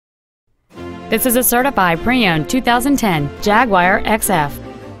This is a certified pre-owned 2010 Jaguar XF.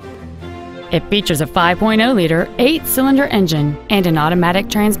 It features a 5.0-liter 8-cylinder engine and an automatic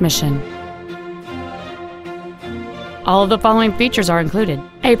transmission. All of the following features are included: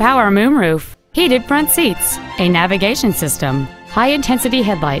 a power moonroof, heated front seats, a navigation system, high-intensity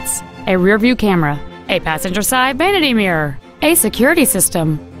headlights, a rear-view camera, a passenger side vanity mirror, a security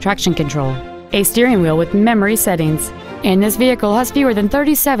system, traction control, a steering wheel with memory settings, and this vehicle has fewer than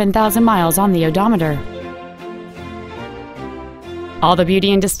 37,000 miles on the odometer. All the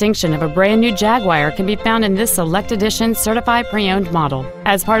beauty and distinction of a brand new Jaguar can be found in this Select Edition certified pre-owned model.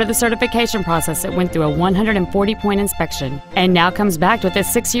 As part of the certification process, it went through a 140-point inspection and now comes back with a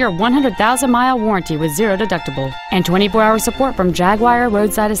 6-year, 100,000-mile warranty with 0 deductible and 24-hour support from Jaguar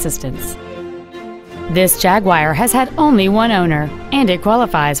Roadside Assistance. This Jaguar has had only one owner, and it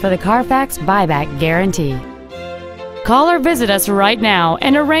qualifies for the Carfax buyback guarantee. Call or visit us right now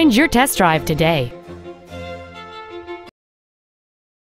and arrange your test drive today.